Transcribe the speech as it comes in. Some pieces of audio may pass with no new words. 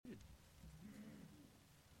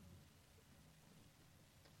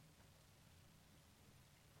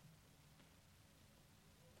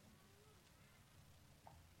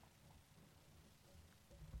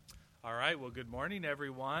All right, well, good morning,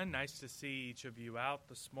 everyone. Nice to see each of you out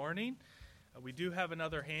this morning. We do have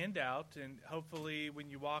another handout, and hopefully when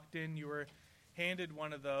you walked in, you were handed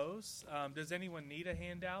one of those. Does anyone need a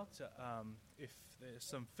handout? If there's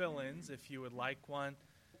some fill-ins, if you would like one,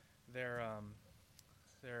 I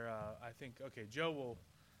think, okay, Joe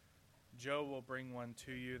will bring one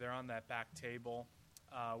to you. They're on that back table.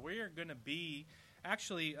 We're going to be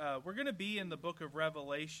in the book of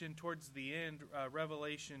Revelation towards the end,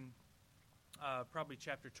 Revelation probably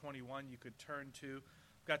chapter 21 you could turn to.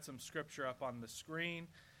 We've got some scripture up on the screen,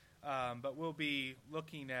 but we'll be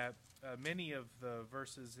looking at many of the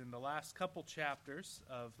verses in the last couple chapters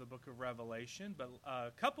of the book of Revelation, but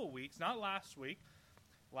a couple weeks, not last week.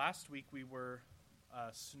 Last week we were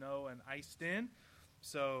snow and iced in,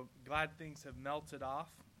 so glad things have melted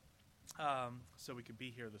off so we could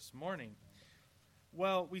be here this morning.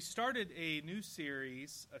 Well, we started a new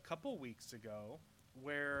series a couple weeks ago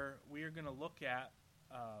where we are going to look at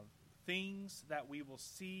things that we will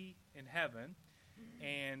see in heaven.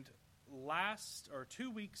 And 2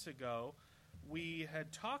 weeks ago, we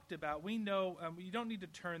had talked about, we know, you don't need to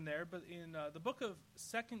turn there, but in the book of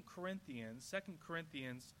 2 Corinthians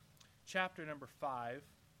chapter number 5,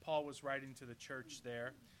 Paul was writing to the church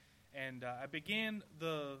there. And I began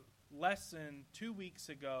the lesson 2 weeks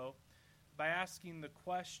ago by asking the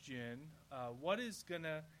question, what is going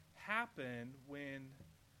to happen when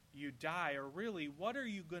you die, or really, what are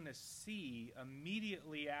you going to see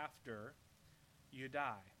immediately after you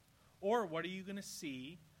die? Or what are you going to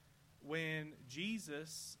see when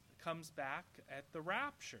Jesus comes back at the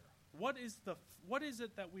rapture? What is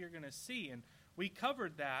it that we are going to see? And we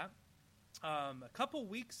covered that a couple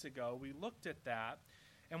weeks ago. We looked at that,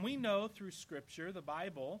 and we know through Scripture, the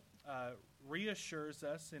Bible reassures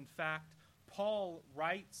us. In fact, Paul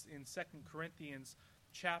writes in 2 Corinthians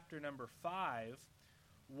chapter number 5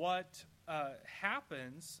 what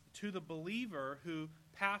happens to the believer who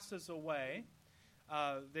passes away.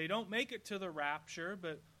 They don't make it to the rapture,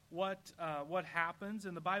 but what happens,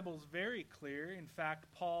 and the Bible is very clear. In fact,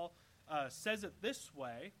 Paul says it this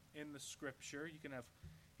way in the Scripture.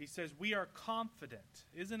 He says, we are confident.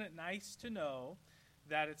 Isn't it nice to know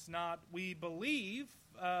that it's not, we believe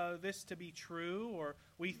this to be true, or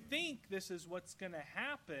we think this is what's going to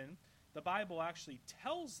happen. The Bible actually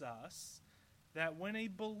tells us that when a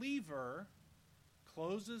believer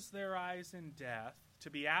closes their eyes in death, to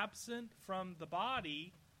be absent from the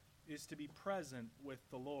body is to be present with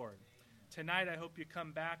the Lord. Tonight, I hope you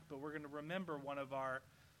come back, but we're going to remember one of our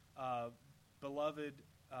beloved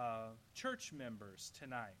church members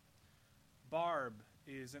tonight. Barb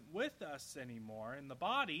isn't with us anymore in the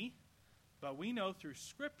body, but we know through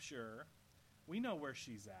Scripture, we know where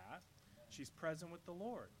she's at. She's present with the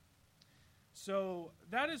Lord. So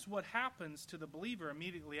that is what happens to the believer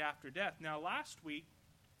immediately after death. Now, last week,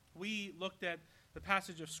 we looked at the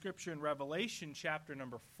passage of Scripture in Revelation chapter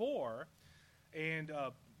number 4, and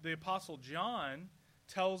the Apostle John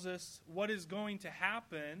tells us what is going to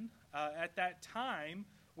happen at that time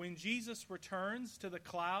when Jesus returns to the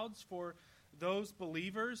clouds for those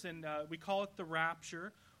believers, and we call it the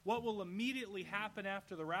rapture. What will immediately happen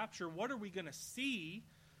after the rapture? What are we going to see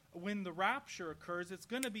when the rapture occurs? It's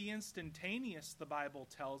going to be instantaneous, the Bible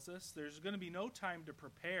tells us. There's going to be no time to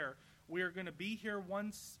prepare. We are going to be here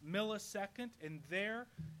 1 millisecond, and there,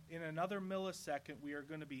 in another millisecond, we are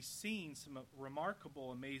going to be seeing some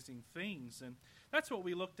remarkable, amazing things. And that's what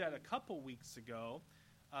we looked at a couple weeks ago.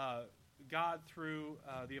 God, through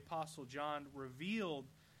the Apostle John, revealed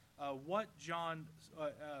what John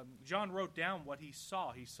wrote down what he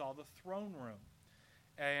saw. He saw the throne room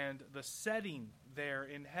and the setting there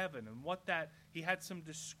in heaven, and he had some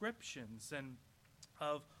descriptions and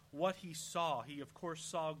of what he saw. He, of course,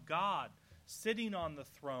 saw God sitting on the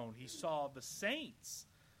throne. He saw the saints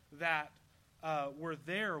that were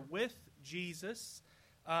there with Jesus.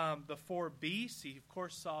 The 4 beasts, he, of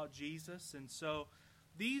course, saw Jesus. And so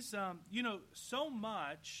these, so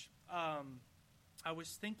much, I was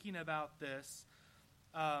thinking about this,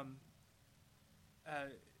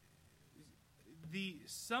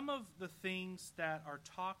 some of the things that are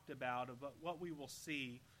talked about what we will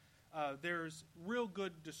see, there's real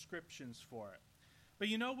good descriptions for it. But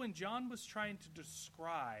when John was trying to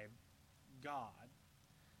describe God,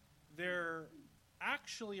 there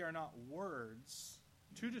actually are not words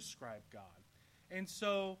to describe God. And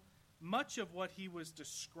so much of what he was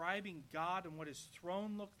describing God and what his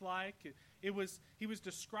throne looked like, he was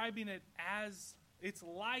describing it as it's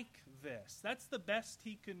like this. That's the best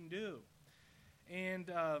he can do. And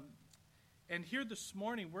here this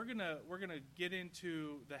morning we're gonna get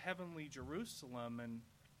into the heavenly Jerusalem, and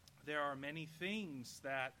there are many things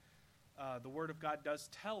that the Word of God does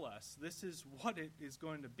tell us this is what it is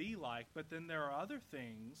going to be like, but then there are other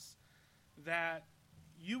things that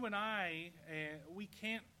you and I, we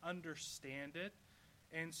can't understand it,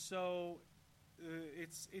 and so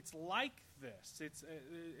it's like this.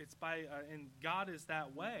 It's by and God is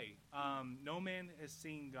that way. No man has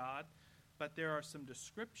seen God, but there are some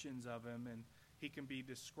descriptions of him, and he can be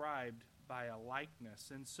described by a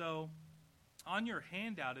likeness. And so, on your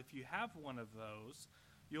handout, if you have one of those,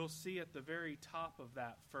 you'll see at the very top of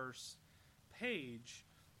that first page,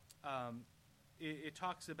 it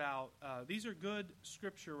talks about, these are good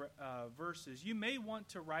scripture verses. You may want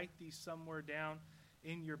to write these somewhere down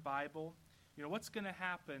in your Bible. You know, what's going to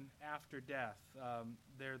happen after death?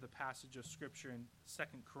 They're the passage of scripture in 2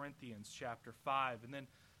 Corinthians chapter 5. And then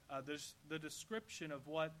there's the description of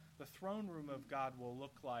what the throne room of God will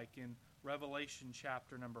look like in Revelation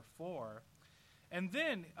chapter number 4. And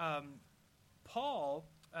then Paul,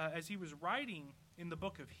 as he was writing in the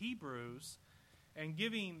book of Hebrews and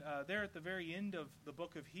giving, there at the very end of the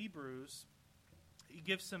book of Hebrews, he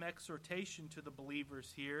gives some exhortation to the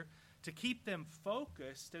believers here to keep them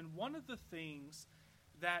focused. And one of the things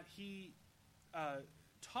that he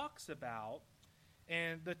talks about,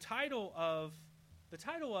 and the title of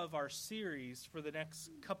our series for the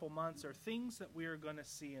next couple months are things that we are going to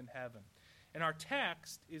see in heaven. And our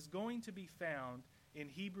text is going to be found in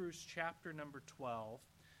Hebrews chapter number 12,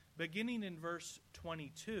 beginning in verse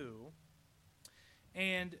 22.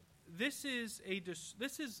 And this is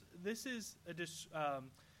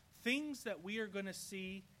things that we are going to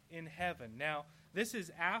see in heaven. Now, this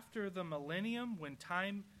is after the millennium when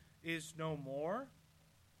time is no more.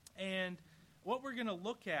 And what we're going to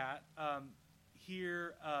look at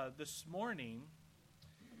here this morning,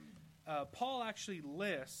 Paul actually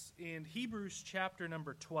lists in Hebrews chapter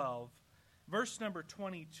number 12, verse number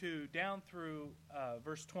 22 down through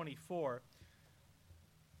verse 24.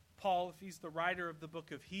 Paul, if he's the writer of the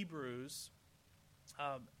book of Hebrews,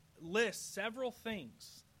 lists several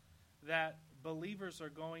things that believers are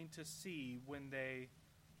going to see when they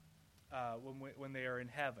are in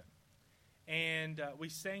heaven. And we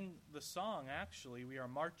sang the song, actually, we are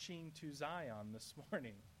marching to Zion this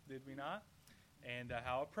morning, did we not? And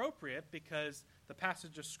how appropriate, because the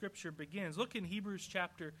passage of Scripture begins. Look in Hebrews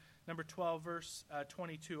chapter number 12, verse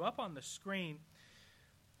 22, up on the screen.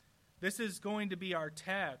 This is going to be our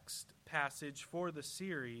text passage for the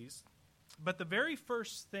series. But the very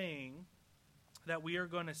first thing that we are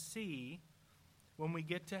going to see when we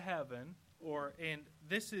get to heaven, and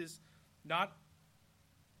this is not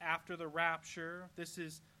after the rapture, this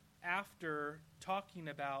is after talking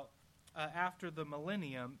about after the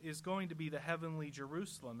millennium, is going to be the heavenly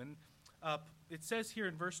Jerusalem. And it says here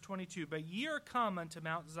in verse 22, "But ye are come unto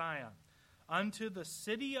Mount Zion, unto the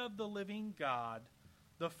city of the living God."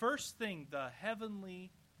 The first thing, the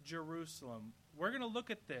heavenly Jerusalem. We're going to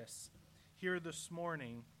look at this here this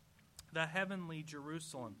morning, the heavenly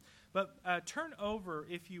Jerusalem. But turn over,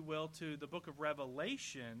 if you will, to the book of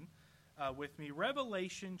Revelation with me.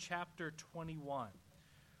 Revelation chapter 21.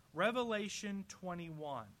 Revelation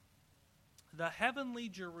 21. The heavenly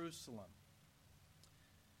Jerusalem.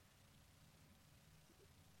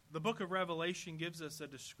 The book of Revelation gives us a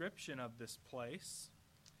description of this place.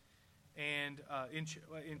 And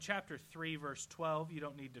in chapter 3, verse 12, you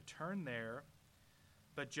don't need to turn there,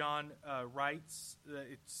 but John writes that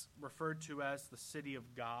it's referred to as the city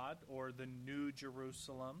of God, or the New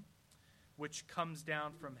Jerusalem, which comes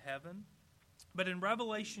down from heaven. But in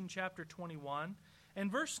Revelation chapter 21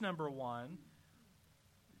 and verse number 1,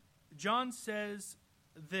 John says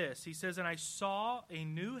this. He says, "And I saw a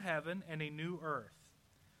new heaven and a new earth.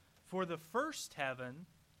 For the first heaven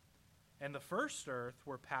and the first earth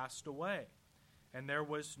were passed away, and there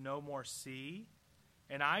was no more sea.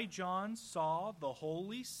 And I, John, saw the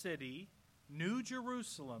holy city, New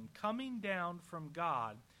Jerusalem, coming down from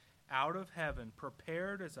God out of heaven,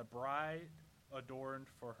 prepared as a bride adorned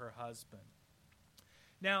for her husband."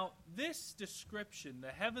 Now, this description,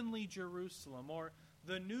 the heavenly Jerusalem, or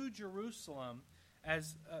the New Jerusalem,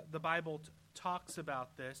 as the Bible talks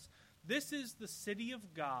about this is the city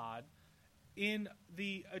of God.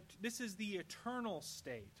 This is the eternal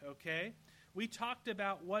state, okay? We talked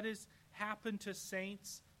about what has happened to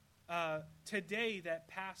saints today that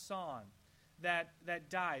pass on, that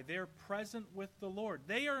die. They're present with the Lord.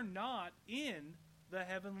 They are not in the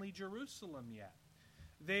heavenly Jerusalem yet.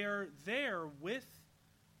 They are there with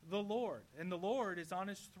the Lord, and the Lord is on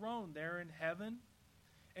his throne there in heaven.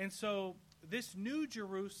 And so this New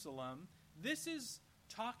Jerusalem, this is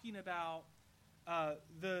talking about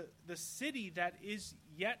the city that is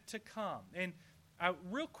yet to come. And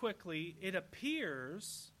real quickly, it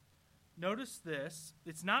appears notice this,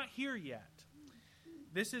 it's not here yet.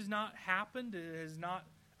 This has not happened. It has not,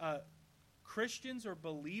 Christians or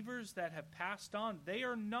believers that have passed on, they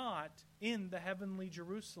are not in the heavenly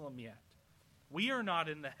Jerusalem yet. We are not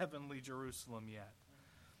in the heavenly Jerusalem yet.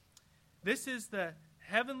 This is the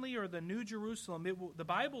heavenly or the new Jerusalem. The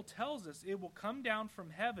Bible tells us it will come down from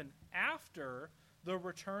heaven after the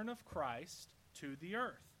return of Christ to the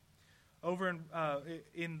earth. Over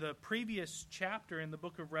in the previous chapter in the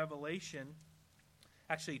book of Revelation,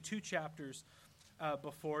 actually 2 chapters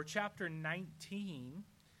before, chapter 19,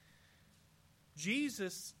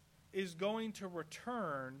 Jesus is going to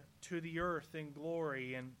return to the earth in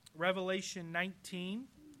glory. In Revelation 19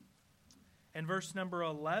 and verse number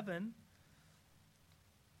 11,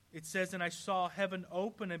 it says, "And I saw heaven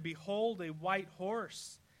open, and behold, a white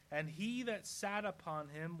horse, and he that sat upon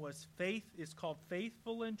him is called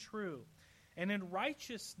Faithful and True. And in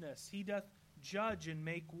righteousness he doth judge and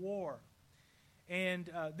make war." And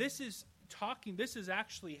this is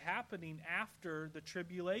actually happening after the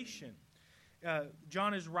tribulation.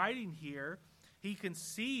 John is writing here. He can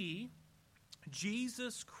see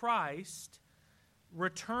Jesus Christ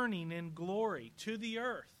returning in glory to the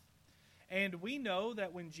earth. And we know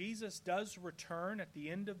that when Jesus does return at the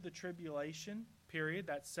end of the tribulation period,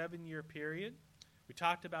 that 7-year period, we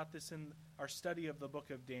talked about this in our study of the book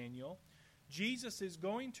of Daniel, Jesus is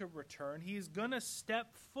going to return. He is going to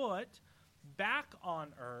step foot back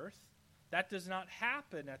on earth. That does not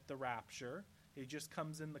happen at the rapture. He just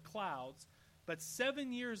comes in the clouds. But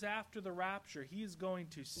 7 years after the rapture, he is going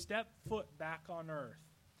to step foot back on earth.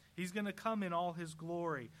 He's going to come in all his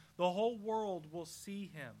glory. The whole world will see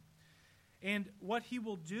him. And what he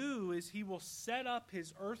will do is he will set up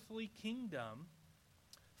his earthly kingdom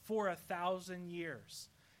for 1,000 years.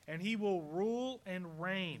 And he will rule and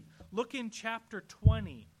reign. Look in chapter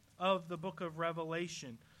 20 of the book of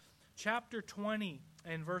Revelation. Chapter 20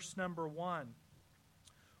 and verse number 1.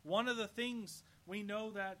 One of the things we know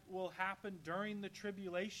that will happen during the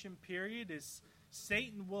tribulation period is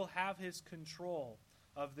Satan will have his control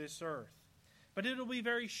of this earth. But it'll be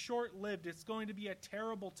very short-lived. It's going to be a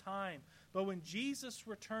terrible time. But when Jesus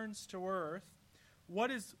returns to earth, what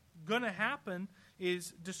is going to happen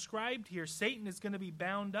is described here. Satan is going to be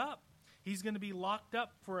bound up. He's going to be locked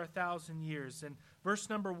up for 1,000 years. And verse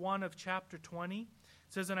number 1 of chapter 20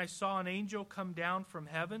 says, "And I saw an angel come down from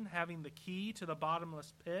heaven, having the key to the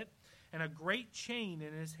bottomless pit, and a great chain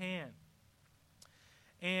in his hand."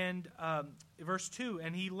 And verse 2,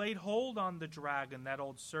 "And he laid hold on the dragon, that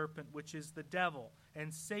old serpent, which is the devil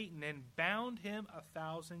and Satan, and bound him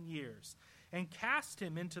 1,000 years, and cast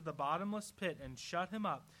him into the bottomless pit, and shut him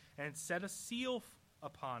up, and set a seal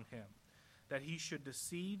upon him, that he should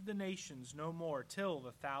deceive the nations no more, till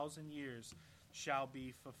the 1,000 years shall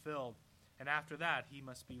be fulfilled. And after that he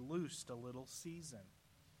must be loosed a little season."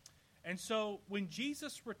 And so when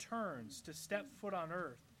Jesus returns to step foot on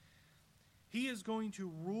earth, he is going to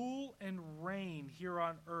rule and reign here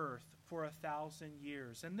on earth for 1,000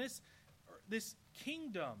 years. And this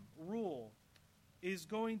kingdom rule is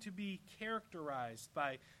going to be characterized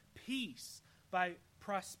by peace, by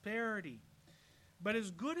prosperity. But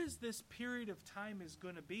as good as this period of time is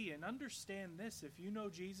going to be, and understand this, if you know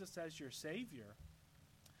Jesus as your Savior,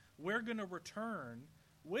 we're going to return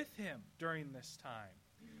with him during this time.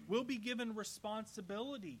 We'll be given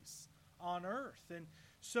responsibilities on earth. And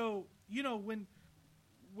so, when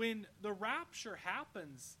the rapture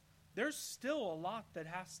happens, there's still a lot that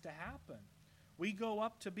has to happen. We go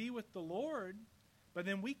up to be with the Lord, but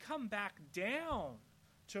then we come back down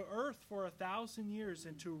to earth for 1,000 years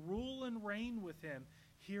and to rule and reign with him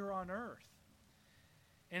here on earth.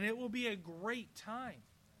 And it will be a great time.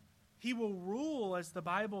 He will rule, as the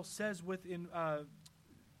Bible says within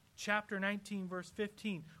chapter 19, verse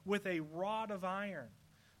 15, with a rod of iron.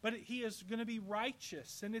 But he is going to be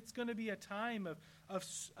righteous, and it's going to be a time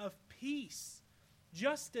of peace,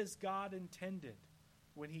 just as God intended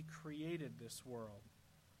when he created this world.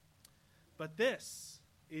 But this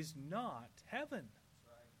is not heaven.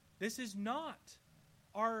 This is not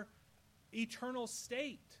our eternal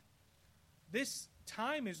state. This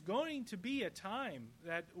time is going to be a time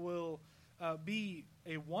that will be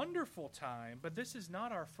a wonderful time, but this is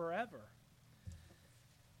not our forever.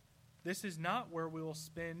 This is not where we will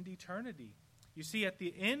spend eternity. You see, at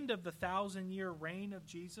the end of the 1,000-year reign of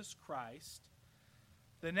Jesus Christ,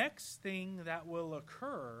 the next thing that will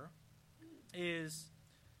occur is,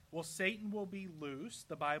 Satan will be loose.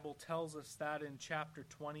 The Bible tells us that in chapter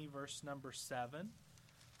 20, verse number 7.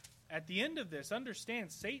 At the end of this,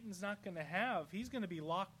 understand, Satan's not going to he's going to be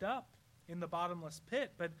locked up in the bottomless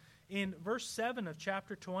pit. But in verse 7 of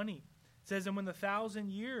chapter 20, It says, and when the 1,000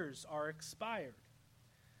 years are expired,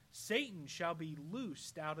 Satan shall be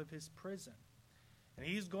loosed out of his prison, and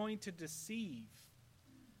he's going to deceive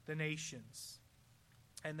the nations.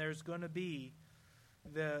 And there's going to be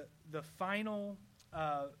the final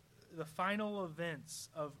events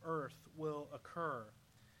of earth will occur.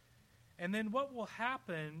 And then what will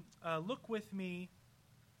happen, look with me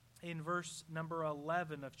in verse number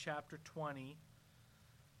 11 of chapter 20.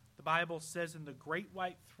 The Bible says, and the great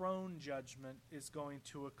white throne judgment is going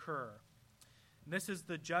to occur. And this is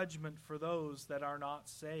the judgment for those that are not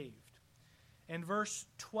saved. In verse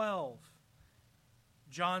 12,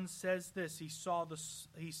 John says this, he saw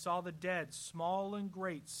the dead, small and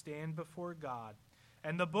great, stand before God.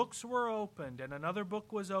 And the books were opened, and another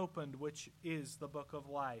book was opened, which is the book of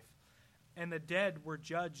life. And the dead were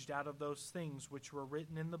judged out of those things which were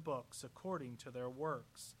written in the books according to their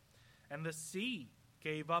works. And the sea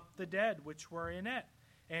gave up the dead which were in it.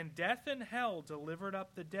 And death and hell delivered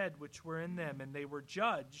up the dead which were in them. And they were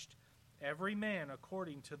judged, every man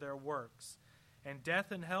according to their works. And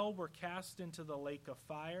death and hell were cast into the lake of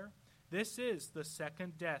fire. This is the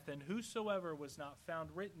second death. And whosoever was not found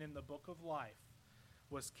written in the book of life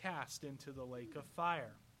was cast into the lake of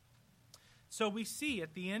fire. So we see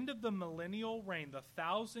at the end of the millennial reign, the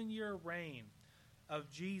 1,000-year reign of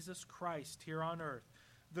Jesus Christ here on earth,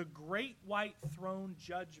 the great white throne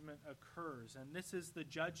judgment occurs. And this is the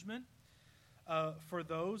judgment for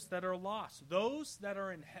those that are lost. Those that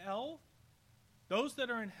are in hell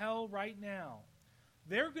right now,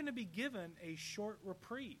 they're going to be given a short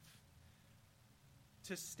reprieve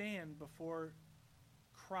to stand before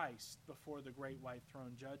Christ, before the great white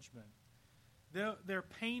throne judgment. Their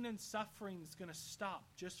pain and suffering is going to stop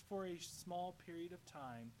just for a small period of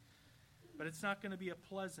time, but it's not going to be a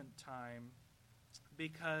pleasant time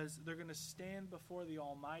because they're going to stand before the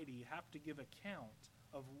Almighty, have to give account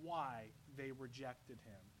of why they rejected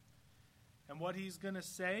Him. And what He's going to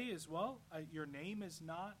say is, well, your name is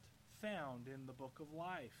not found in the book of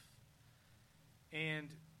life.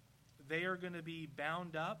 And they are going to be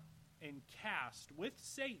bound up and cast with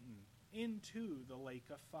Satan into the lake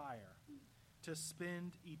of fire, to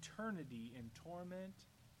spend eternity in torment,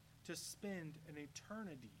 to spend an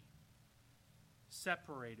eternity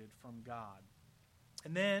separated from God.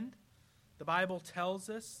 And then the Bible tells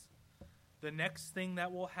us the next thing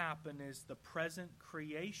that will happen is the present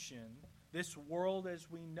creation, this world as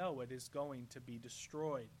we know it, is going to be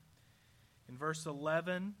destroyed. In verse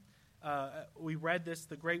 11, we read this,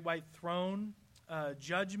 the great white throne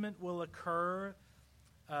judgment will occur,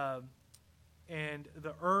 and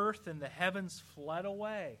the earth and the heavens fled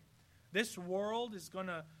away. This world is going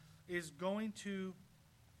to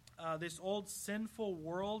this old sinful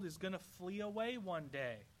world is going to flee away one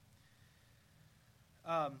day.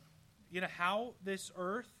 How this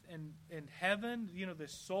earth and heaven, the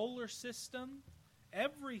solar system,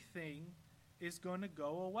 everything is going to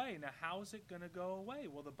go away. Now, how is it going to go away?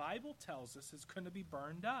 Well, the Bible tells us it's going to be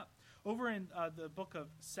burned up. Over in the book of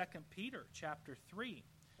 2 Peter chapter 3,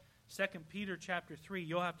 2 Peter chapter 3,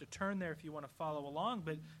 you'll have to turn there if you want to follow along,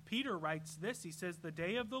 but Peter writes this. He says, the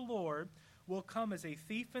day of the Lord will come as a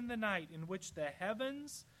thief in the night, in which the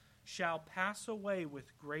heavens shall pass away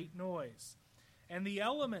with great noise, and the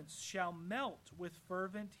elements shall melt with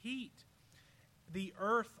fervent heat. The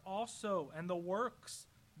earth also and the works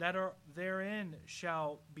that are therein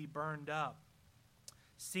shall be burned up.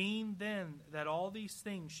 Seeing then that all these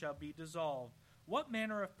things shall be dissolved, what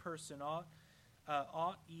manner of person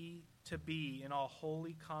ought ye to be in all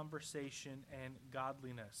holy conversation and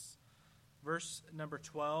godliness? Verse number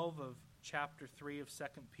 12 of chapter 3 of 2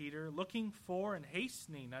 Peter, looking for and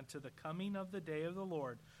hastening unto the coming of the day of the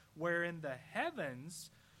Lord, wherein the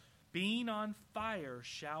heavens, being on fire,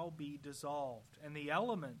 shall be dissolved, and the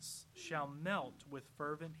elements shall melt with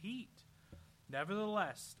fervent heat.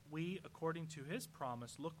 Nevertheless, we, according to His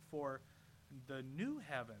promise, look for the new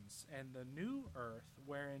heavens and the new earth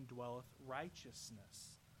wherein dwelleth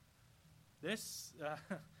righteousness. This,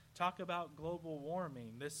 talk about global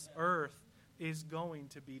warming. This earth is going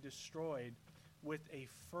to be destroyed with a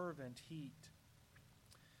fervent heat.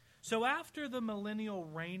 So after the millennial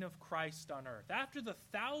reign of Christ on earth, after the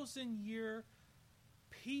 1,000-year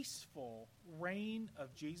peaceful reign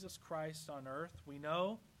of Jesus Christ on earth, we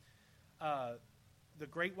know the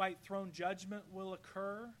great white throne judgment will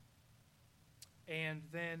occur, and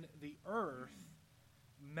then the earth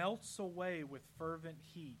melts away with fervent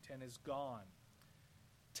heat and is gone.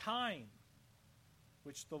 Time,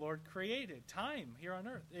 which the Lord created, time here on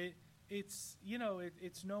earth, it's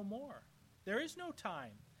no more. There is no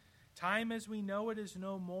time. Time as we know it is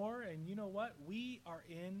no more, and you know what? We are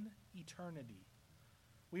in eternity.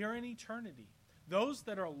 We are in eternity. Those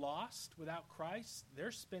that are lost without Christ,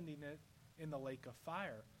 they're spending it in the lake of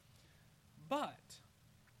fire. But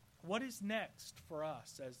what is next for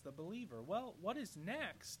us as the believer? Well, what is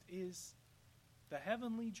next is the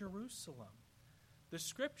heavenly Jerusalem. The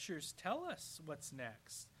Scriptures tell us what's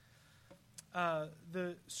next.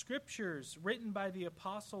 The Scriptures written by the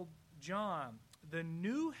Apostle John, the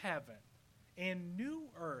new heaven and new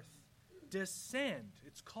earth descend.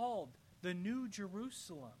 It's called the New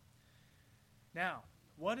Jerusalem. Now,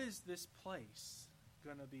 what is this place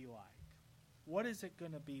going to be like? What is it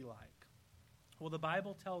going to be like? Well, the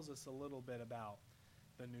Bible tells us a little bit about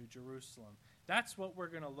the New Jerusalem. That's what we're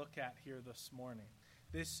going to look at here this morning,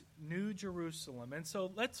 this New Jerusalem. And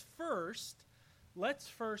so let's first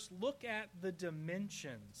look at the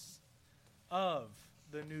dimensions of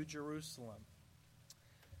the New Jerusalem.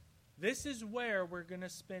 This is where we're going to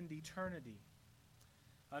spend eternity.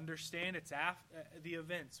 Understand, it's after the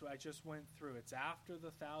events I just went through. It's after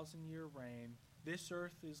the 1,000-year reign. This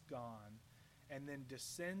earth is gone, and then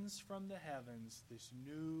descends from the heavens this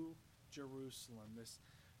new Jerusalem, this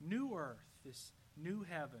new earth, this new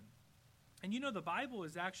heaven. And you know, the Bible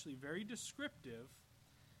is actually very descriptive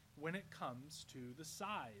when it comes to the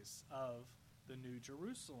size of the New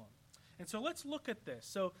Jerusalem. And so let's look at this.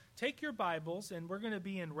 So take your Bibles, and we're going to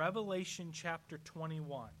be in Revelation chapter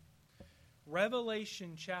 21.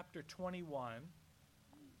 Revelation chapter 21.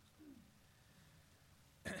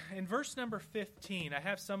 In verse number 15, I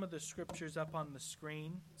have some of the scriptures up on the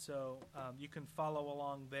screen, so you can follow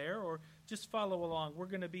along there, or just follow along. We're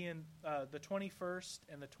going to be in the 21st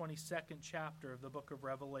and the 22nd chapter of the book of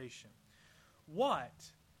Revelation. What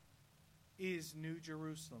is New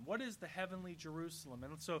Jerusalem? What is the heavenly Jerusalem?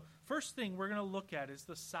 And so first thing we're going to look at is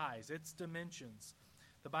the size, its dimensions.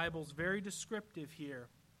 The Bible's very descriptive here.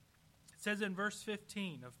 It says in verse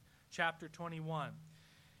 15 of chapter 21,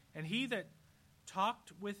 "And he that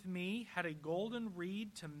talked with me had a golden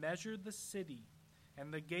reed to measure the city,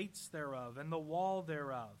 and the gates thereof, and the wall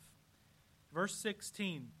thereof." Verse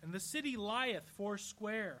 16, "And the city lieth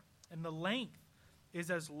foursquare, and the length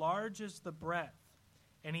is as large as the breadth.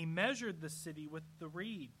 And he measured the city with the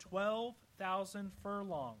reed, 12,000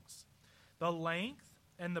 furlongs. The length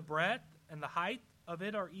and the breadth and the height of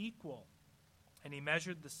it are equal. And he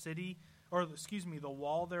measured the city, the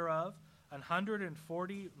wall thereof,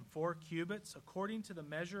 144 cubits, according to the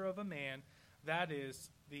measure of a man, that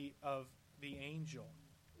is of the angel."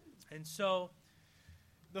 And so,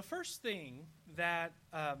 the first thing that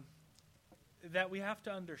we have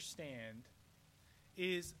to understand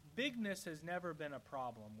is bigness has never been a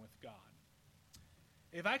problem with God.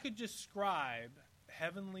 If I could describe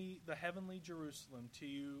the heavenly Jerusalem to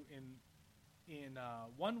you in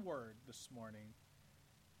one word this morning,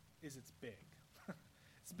 is it's big.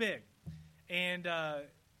 It's big. And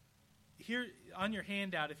here on your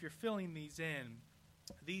handout, if you're filling these in,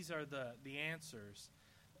 these are the answers.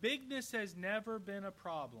 Bigness has never been a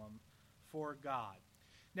problem for God.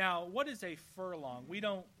 Now, what is a furlong? We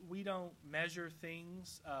don't measure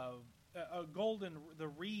things. The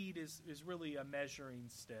reed is really a measuring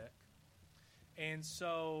stick. And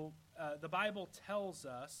so the Bible tells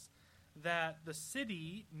us that the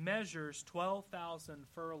city measures 12,000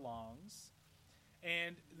 furlongs,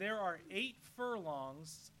 and there are 8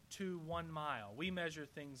 furlongs to 1 mile. We measure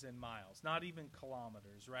things in miles, not even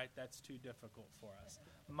kilometers, right? That's too difficult for us.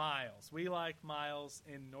 Miles. We like miles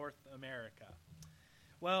in North America.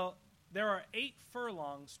 Well, there are 8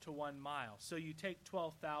 furlongs to 1 mile. So you take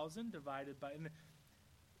 12,000 divided by... And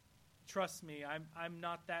trust me, I'm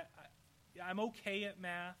not that... I'm okay at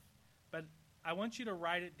math, but I want you to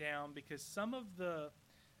write it down, because some of the...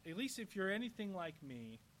 At least if you're anything like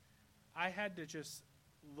me, I had to just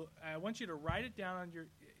look... I want you to write it down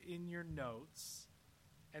in your notes,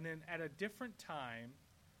 and then at a different time,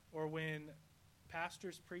 or when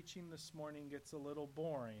pastor's preaching this morning gets a little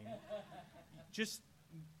boring, just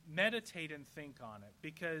meditate and think on it,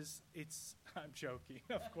 because it's... I'm joking,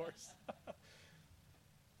 of course.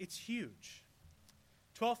 It's huge.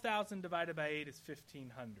 12,000 divided by 8 is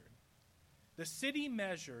 1,500. The city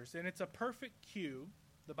measures, and it's a perfect cube.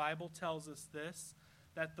 The Bible tells us this,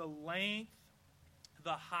 that the length,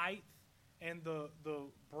 the height, and the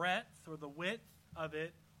breadth or the width of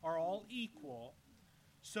it are all equal.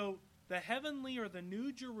 So the heavenly or the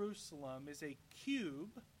New Jerusalem is a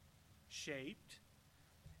cube shaped,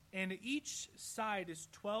 and each side is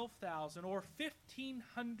 12,000 or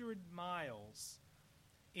 1,500 miles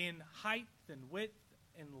in height and width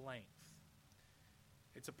and length.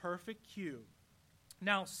 It's a perfect cube.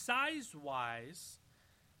 Now, size-wise,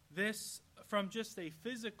 this, from just a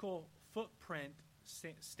physical footprint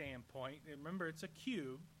standpoint, remember it's a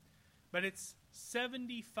cube, but it's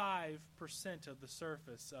 75% of the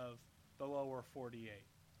surface of the lower 48.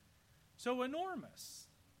 So enormous.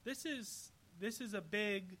 This is a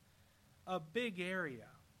big area.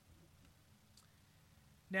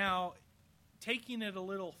 Now, taking it a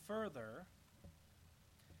little further,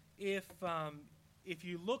 if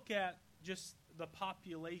you look at just the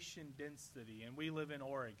population density, and we live in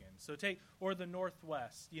Oregon, or the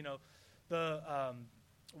Northwest, the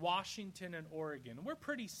Washington and Oregon, we're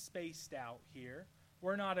pretty spaced out here.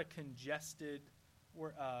 We're not a congested,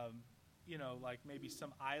 like maybe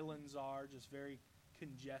some islands are, just very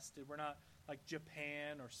congested. We're not like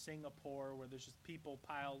Japan or Singapore where there's just people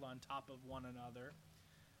piled on top of one another.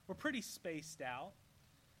 We're pretty spaced out,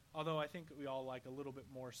 although I think we all like a little bit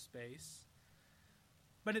more space.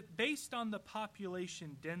 But based on the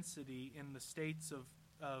population density in the states of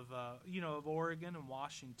Oregon and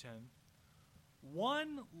Washington,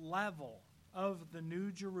 one level of the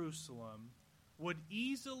New Jerusalem would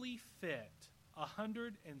easily fit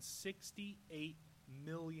 168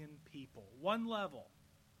 million people. One level.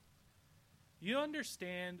 You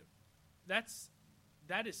understand that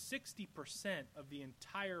is 60% of the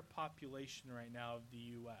entire population right now of the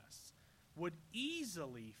U.S. would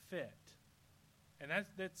easily fit. And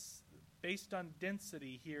that's based on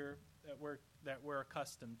density here that we're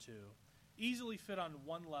accustomed to. Easily fit on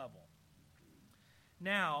one level.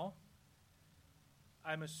 Now,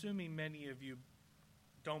 I'm assuming many of you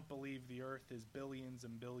don't believe the earth is billions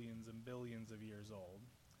and billions and billions of years old.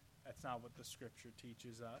 That's not what the scripture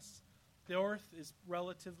teaches us. The earth is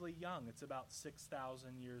relatively young. It's about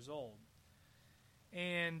 6,000 years old.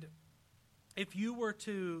 And if you were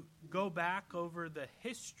to go back over the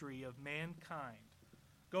history of mankind,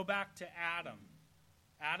 go back to Adam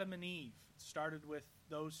and Eve, it started with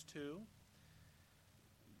those two.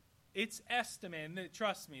 It's estimated,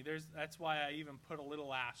 trust me, that's why I even put a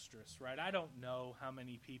little asterisk, right? I don't know how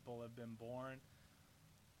many people have been born,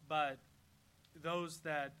 but those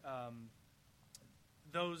that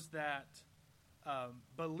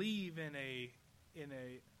believe in a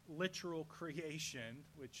literal creation,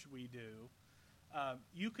 which we do,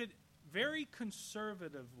 you could very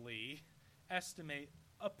conservatively estimate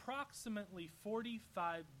approximately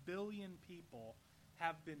 45 billion people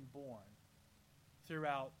have been born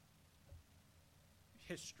throughout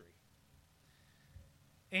history.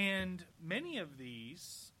 And many of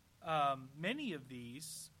these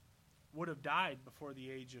would have died before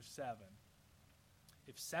the age of 7.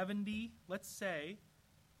 If 70, let's say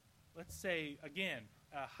again,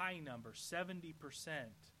 a high number, 70%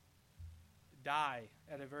 die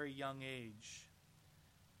at a very young age.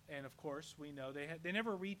 And of course, we know they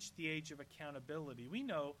never reached the age of accountability. We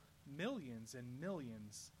know millions and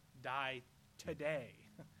millions die today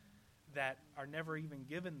that are never even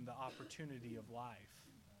given the opportunity of life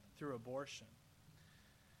through abortion.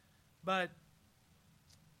 But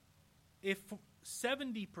if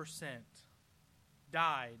 70%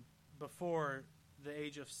 died before the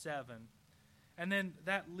age of 7, and then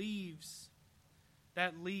that leaves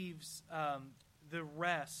the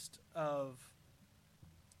rest of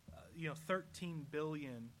 13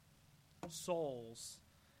 billion souls,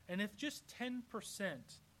 and if just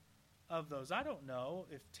 10% of those, I don't know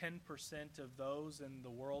if 10% of those in the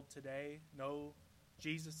world today know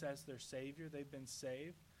Jesus as their Savior, they've been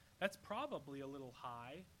saved. That's probably a little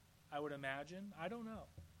high, I would imagine. I don't know.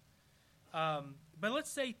 But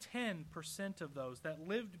let's say 10% of those that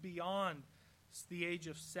lived beyond the age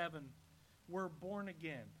of 7 were born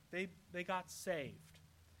again. They got saved.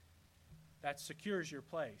 That secures your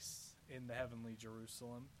place in the heavenly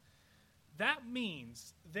Jerusalem. That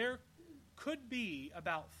means there could be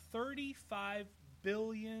about 35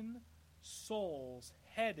 billion souls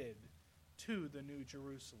headed to the New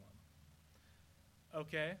Jerusalem.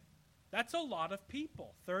 Okay? That's a lot of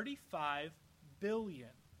people. 35 billion.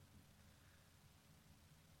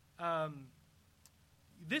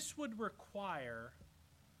 This would require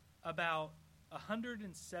about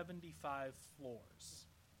 175 floors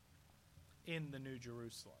in the New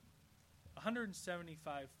Jerusalem.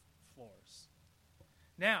 175 floors.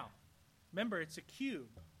 Now, remember, it's a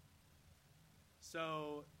cube.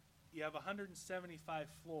 So you have 175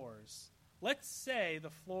 floors. Let's say the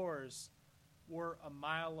floors were a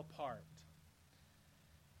mile apart.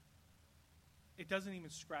 It doesn't even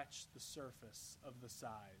scratch the surface of the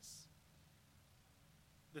size.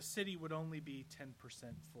 The city would only be 10%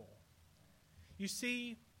 full. You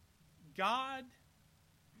see, God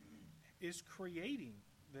is creating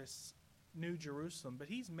this New Jerusalem, but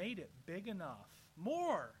He's made it big enough,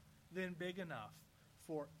 more than big enough,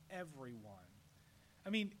 for everyone. I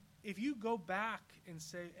mean, if you go back and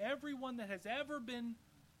say everyone that has ever been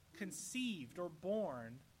conceived or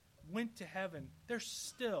born went to heaven, there's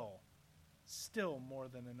still more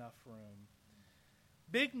than enough room.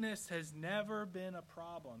 Bigness has never been a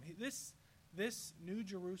problem. This New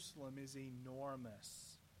Jerusalem is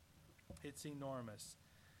enormous. It's enormous.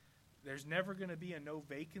 There's never going to be a no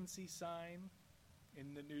vacancy sign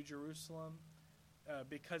in the New Jerusalem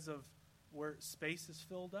because of where space is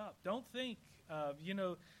filled up. Don't think,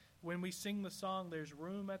 when we sing the song, there's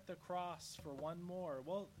room at the cross for one more.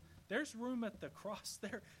 Well, there's room at the cross.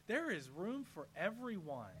 There is room for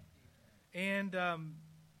everyone. And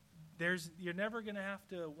you're never going to have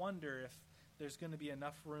to wonder if there's going to be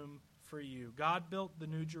enough room for you. God built the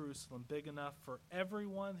New Jerusalem big enough for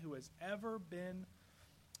everyone who has ever been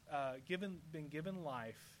given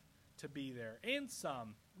life to be there. And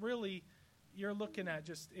some, really, you're looking at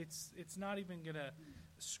it's not even going to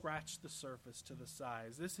scratch the surface to the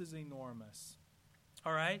size. This is enormous.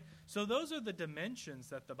 All right? So those are the dimensions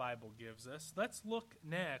that the Bible gives us. Let's look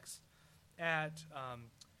next at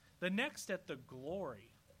the glory.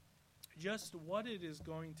 Just what it is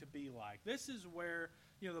going to be like. This is where,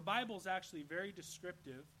 the Bible is actually very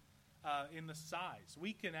descriptive in the size.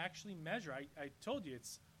 We can actually measure. I told you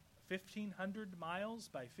it's 1,500 miles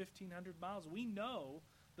by 1,500 miles. We know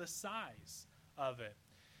the size of it.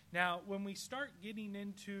 Now, when we start getting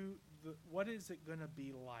into what is it going to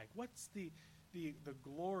be like? What's the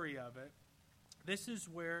glory of it? This is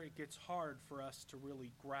where it gets hard for us to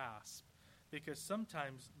really grasp, because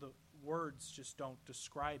sometimes the words just don't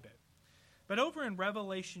describe it. But over in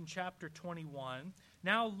Revelation chapter 21,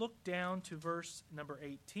 now look down to verse number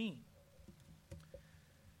 18.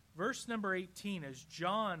 Verse number 18 is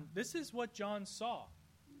this is what John saw.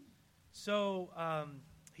 So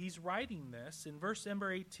he's writing this. In verse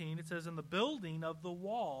number 18, it says, "And the building of the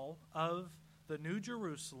wall of the New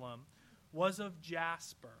Jerusalem was of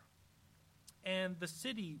jasper, and the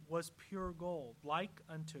city was pure gold, like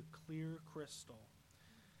unto clear crystal.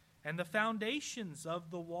 And the foundations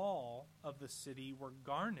of the wall of the city were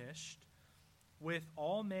garnished with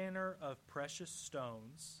all manner of precious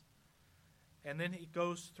stones." And then he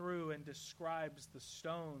goes through and describes the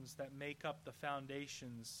stones that make up the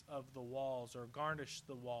foundations of the walls, or garnish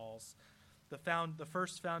the walls. The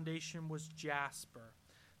first foundation was jasper.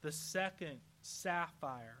 The second,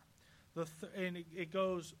 sapphire. And it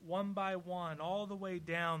goes one by one all the way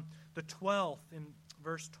down. The 12th in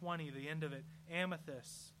verse 20, the end of it,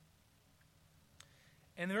 amethyst.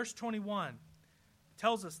 And verse 21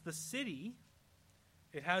 tells us the city,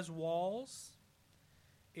 it has walls.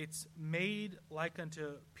 It's made like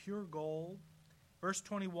unto pure gold. Verse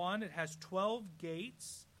 21, it has 12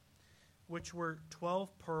 gates, which were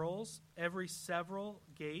 12 pearls. Every several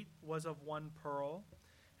gate was of one pearl.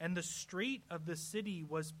 And the street of the city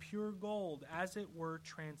was pure gold, as it were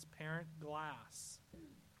transparent glass.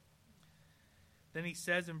 Then he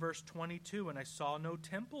says in verse 22, "And I saw no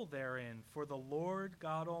temple therein, for the Lord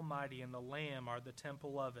God Almighty and the Lamb are the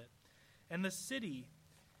temple of it. And the city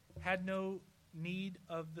had no need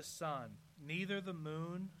of the sun, neither the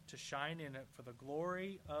moon to shine in it, for the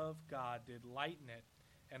glory of God did lighten it,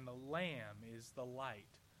 and the Lamb is the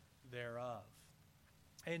light thereof."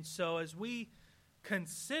 And so as we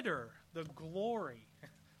consider the glory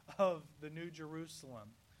of the New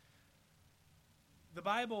Jerusalem, the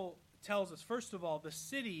Bible tells us, first of all, the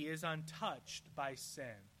city is untouched by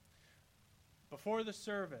sin. Before the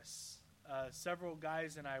service, several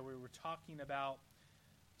guys and I, we were talking about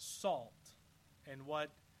salt and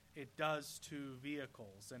what it does to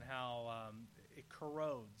vehicles and how it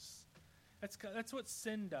corrodes. That's what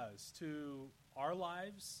sin does to our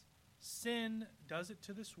lives. Sin does it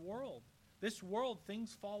to this world. This world,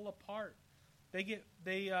 things fall apart.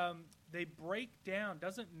 They break down.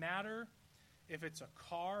 Doesn't matter if it's a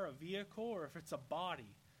car, a vehicle, or if it's a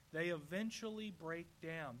body. They eventually break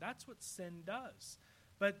down. That's what sin does.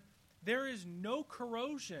 But there is no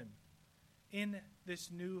corrosion in this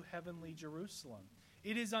new heavenly Jerusalem.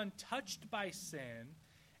 It is untouched by sin,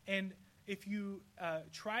 and if you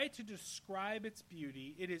try to describe its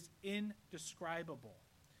beauty, it is indescribable.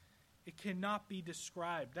 It cannot be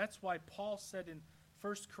described. That's why Paul said in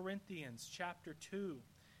 1 Corinthians chapter 2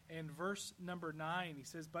 and verse number 9, he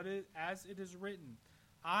says, "But as it is written,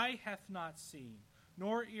 eye hath not seen,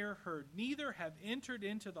 nor ear heard, neither have entered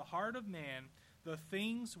into the heart of man the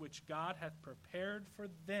things which God hath prepared for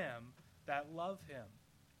them that love him."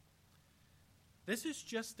 This is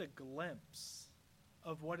just a glimpse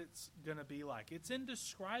of what it's going to be like. It's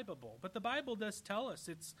indescribable. But the Bible does tell us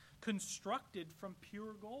it's constructed from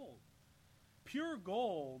pure gold. Pure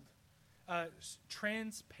gold,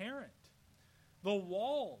 transparent. The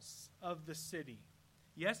walls of the city,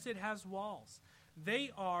 yes, it has walls.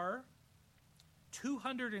 They are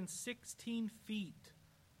 216 feet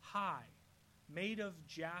high, made of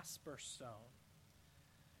jasper stone.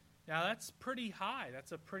 Now that's pretty high.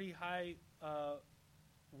 That's a pretty high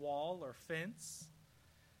wall or fence.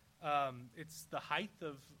 It's the height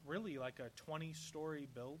of really like a 20-story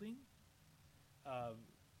building.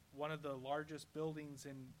 One of the largest buildings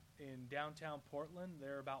in downtown Portland,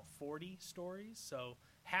 they're about 40 stories. So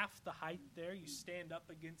half the height there, you stand up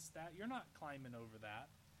against that. You're not climbing over that.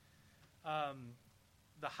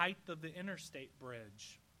 The height of the interstate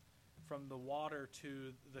bridge from the water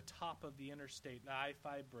to the top of the interstate, the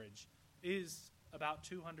I-5 bridge, is about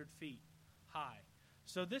 200 feet high.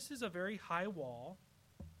 So this is a very high wall.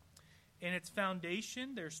 In its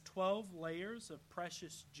foundation, there's 12 layers of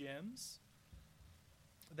precious gems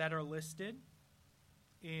that are listed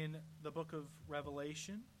in the book of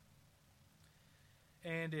Revelation.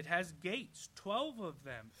 And it has gates, 12 of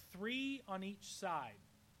them, 3 on each side.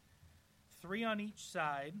 3 on each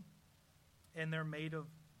side, and they're made of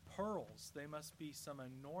pearls. They must be some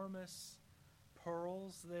enormous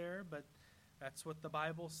pearls there, but that's what the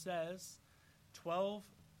Bible says. 12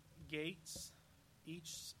 gates,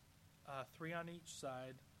 each 3 on each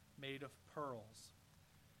side, made of pearls.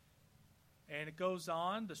 And it goes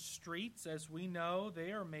on, the streets, as we know,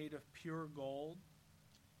 they are made of pure gold.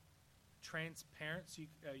 Transparent, so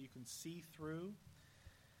you can see through.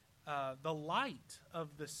 The light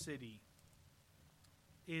of the city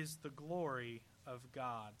is the glory of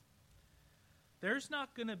God. There's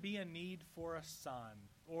not going to be a need for a sun,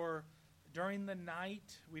 or during the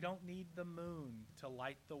night, we don't need the moon to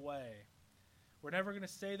light the way. We're never going to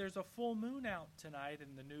say there's a full moon out tonight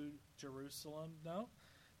in the New Jerusalem. No,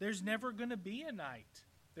 there's never going to be a night.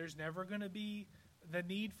 There's never going to be the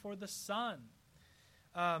need for the sun.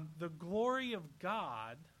 The glory of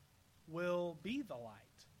God will be the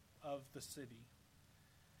light of the city.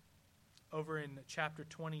 Over in chapter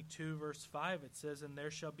 22, verse 5, it says, "And there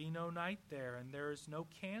shall be no night there, and there is no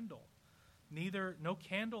candle, neither no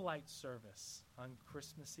candlelight service on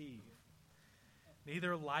Christmas Eve,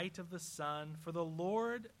 neither light of the sun, for the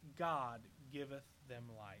Lord God giveth them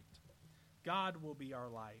light." God will be our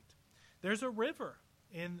light. There's a river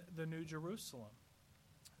in the New Jerusalem.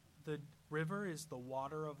 The river is the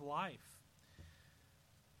water of life.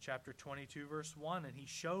 Chapter 22, verse 1, "And he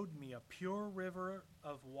showed me a pure river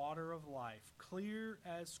of water of life, clear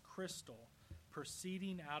as crystal,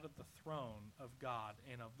 proceeding out of the throne of God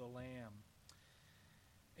and of the Lamb."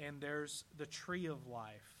 And there's the tree of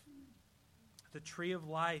life. The tree of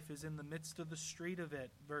life is in the midst of the street of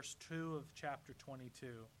it, verse 2 of chapter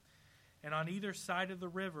 22. "And on either side of the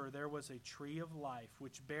river there was a tree of life,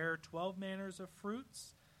 which bare 12 manners of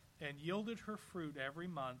fruits, and yielded her fruit every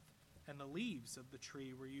month, and the leaves of the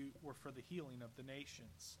tree were for the healing of the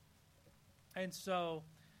nations." And so,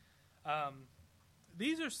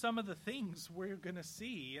 these are some of the things we're going to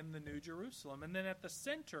see in the New Jerusalem. And then at the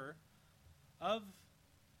center of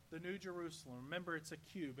the New Jerusalem, remember it's a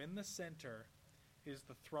cube, in the center is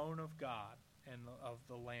the throne of God and of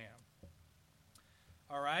the Lamb.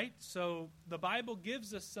 All right, so the Bible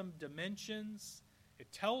gives us some dimensions.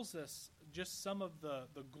 It tells us just some of the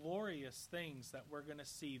glorious things that we're going to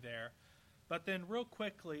see there. But then real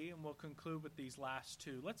quickly, and we'll conclude with these last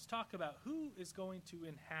two, let's talk about who is going to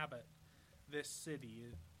inhabit this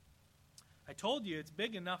city. I told you it's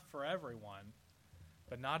big enough for everyone,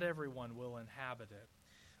 but not everyone will inhabit it.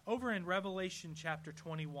 Over in Revelation chapter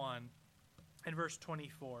 21 and verse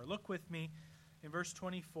 24, look with me. In verse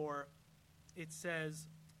 24, it says,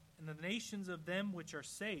 "And the nations of them which are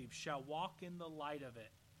saved shall walk in the light of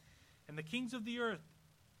it. And the kings of the earth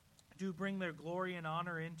do bring their glory and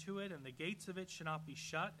honor into it, and the gates of it shall not be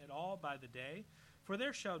shut at all by the day, for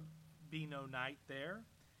there shall be no night there.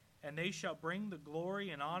 And they shall bring the glory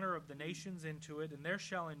and honor of the nations into it, and there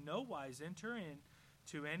shall in no wise enter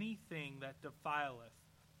into anything that defileth,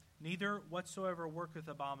 neither whatsoever worketh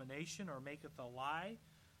abomination or maketh a lie,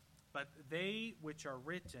 but they which are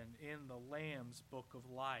written in the Lamb's book of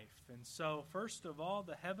life." And so, first of all,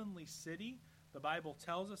 the heavenly city, the Bible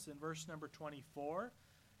tells us in verse number 24,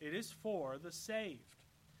 it is for the saved.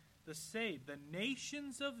 The saved. "The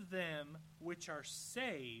nations of them which are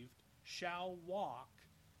saved shall walk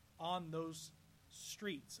on those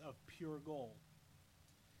streets of pure gold."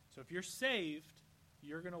 So if you're saved,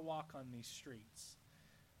 you're going to walk on these streets.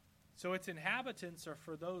 So its inhabitants are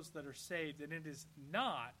for those that are saved, and it is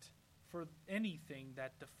not for anything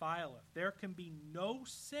that defileth. There can be no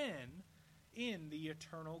sin in the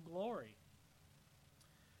eternal glory.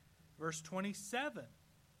 Verse 27,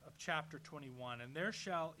 of chapter 21, and there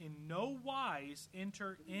shall in no wise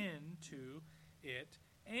enter into it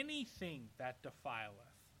anything that defileth.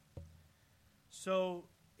 So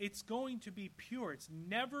it's going to be pure. It's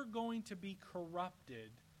never going to be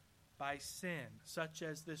corrupted by sin, such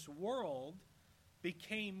as this world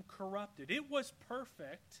became corrupted. It was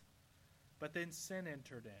perfect, but then sin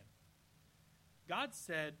entered in. God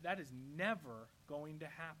said that is never going to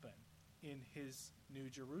happen in his New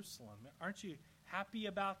Jerusalem. Aren't you happy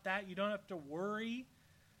about that? You don't have to worry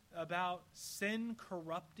about sin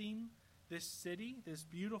corrupting this city, this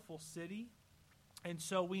beautiful city. And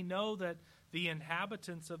so we know that the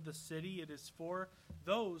inhabitants of the city, it is for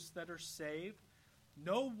those that are saved.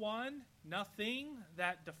 No one, nothing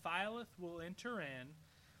that defileth will enter in.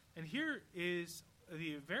 And here is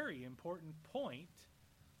the very important point,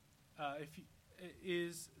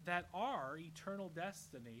 is that our eternal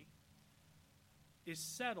destiny is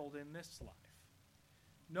settled in this life.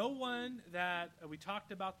 No one that, we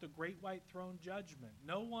talked about the great white throne judgment.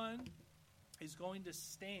 No one is going to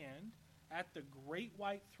stand at the great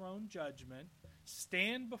white throne judgment,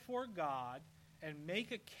 stand before God, and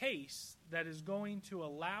make a case that is going to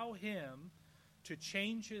allow him to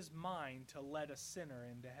change his mind to let a sinner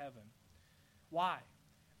into heaven. Why?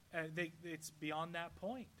 It's beyond that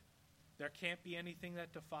point. There can't be anything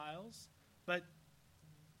that defiles, but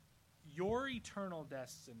your eternal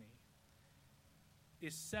destiny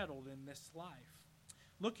is settled in this life.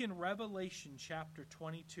 Look in Revelation chapter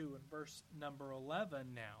 22 and verse number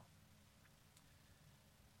 11 now.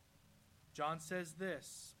 John says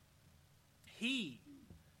this, "He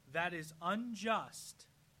that is unjust,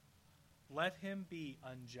 let him be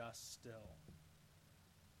unjust still."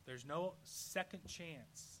 There's no second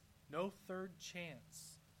chance, no third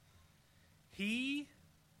chance. "He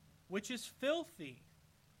which is filthy,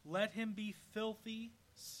 let him be filthy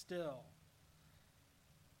still.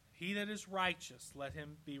 He that is righteous, let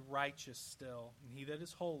him be righteous still. And he that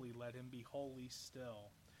is holy, let him be holy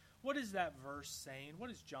still." What is that verse saying?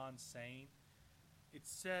 What is John saying? It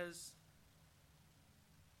says,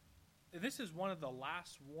 this is one of the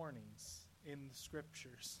last warnings in the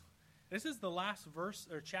Scriptures. This is the last verse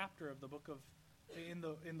or chapter of the book of,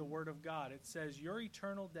 in the Word of God. It says, your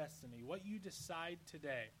eternal destiny, what you decide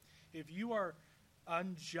today. If you are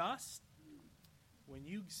unjust, when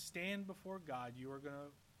you stand before God, you are going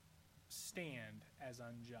to stand as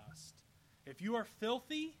unjust. If you are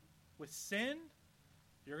filthy with sin,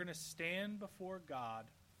 you're going to stand before God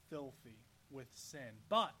filthy with sin.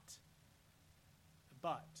 But,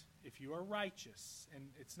 if you are righteous, and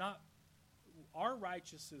it's not, our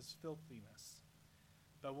righteousness is filthiness.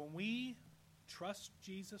 But when we trust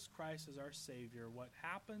Jesus Christ as our Savior, what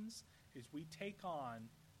happens is we take on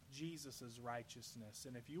Jesus' righteousness.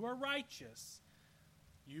 And if you are righteous,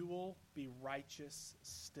 you will be righteous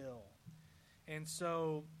still. And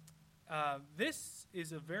so this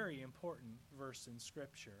is a very important verse in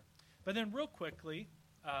Scripture. But then real quickly,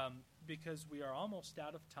 because we are almost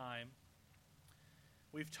out of time,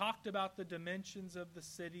 we've talked about the dimensions of the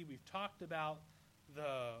city. We've talked about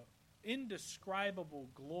the indescribable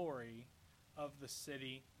glory of the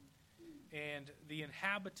city and the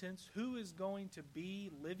inhabitants, who is going to be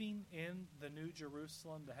living in the New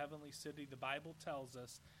Jerusalem, the heavenly city. The Bible tells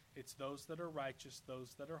us it's those that are righteous,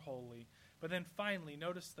 those that are holy. But then finally,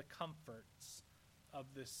 notice the comforts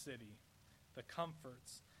of this city. The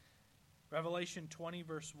comforts. Revelation 20,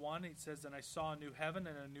 verse 1, it says, "And I saw a new heaven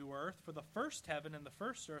and a new earth, for the first heaven and the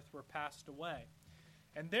first earth were passed away.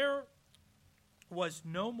 And there was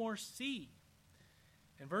no more sea."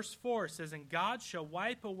 And verse 4 says, "And God shall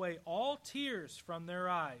wipe away all tears from their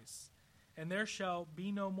eyes, and there shall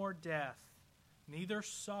be no more death, neither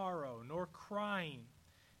sorrow nor crying,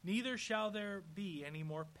 neither shall there be any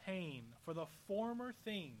more pain, for the former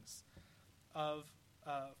things are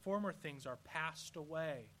passed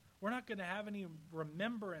away." We're not going to have any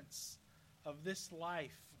remembrance of this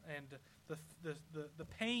life and the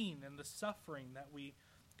pain and the suffering that we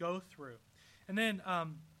go through. And then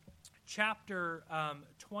chapter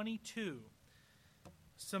 22,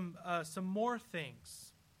 some more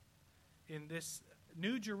things. In this,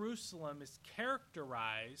 New Jerusalem is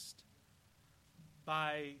characterized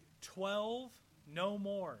by 12 no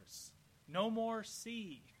mores. No more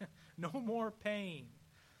sea. No more pain.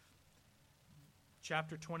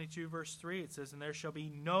 Chapter 22, verse 3, it says, "And there shall be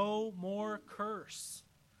no more curse,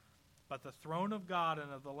 but the throne of God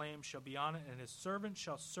and of the Lamb shall be on it, and his servants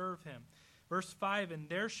shall serve him." Verse 5, "And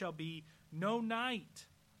there shall be no night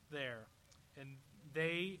there, and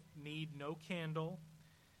they need no candle,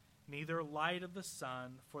 neither light of the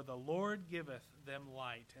sun, for the Lord giveth them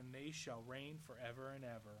light, and they shall reign forever and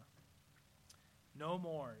ever." No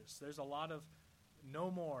mores. There's a lot of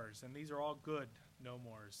no mores, and these are all good no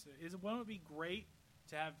mores. Won't it be great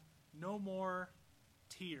to have no more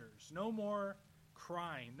tears, no more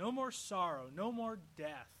crying, no more sorrow, no more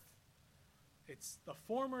death? It's the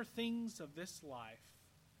former things of this life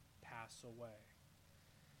pass away.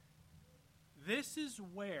 This is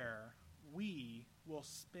where we will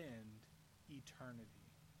spend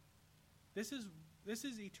eternity. This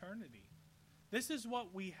is eternity. This is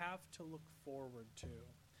what we have to look forward to.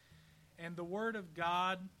 And the Word of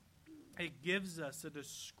God, it gives us a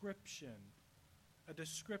description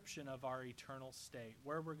of our eternal state,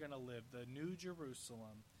 where we're going to live, the New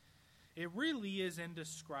Jerusalem. It really is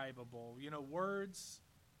indescribable. No words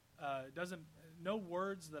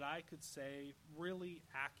that I could say really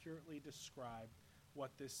accurately describe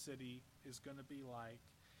what this city is going to be like.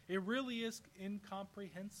 It really is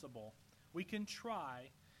incomprehensible. We can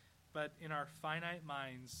try, but in our finite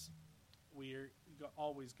minds, we're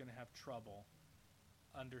always going to have trouble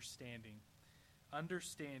understanding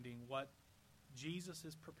what Jesus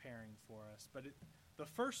is preparing for us. But the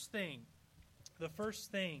first thing,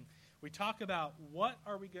 we talk about what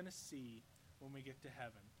are we going to see when we get to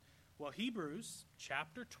heaven. Well, Hebrews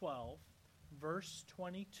chapter 12, verse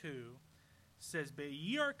 22 says, "But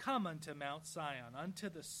ye are come unto Mount Zion, unto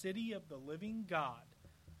the city of the living God,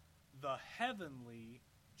 the heavenly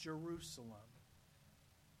Jerusalem."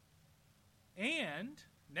 And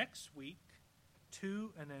next week,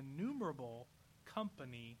 to an innumerable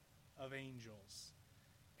company of angels.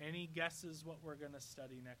 Any guesses what we're going to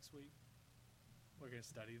study next week? We're going to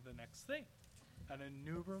study the next thing. An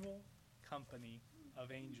innumerable company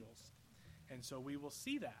of angels. And so we will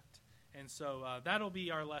see that. And so that'll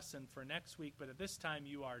be our lesson for next week. But at this time,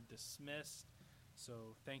 you are dismissed.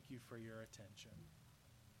 So thank you for your attention.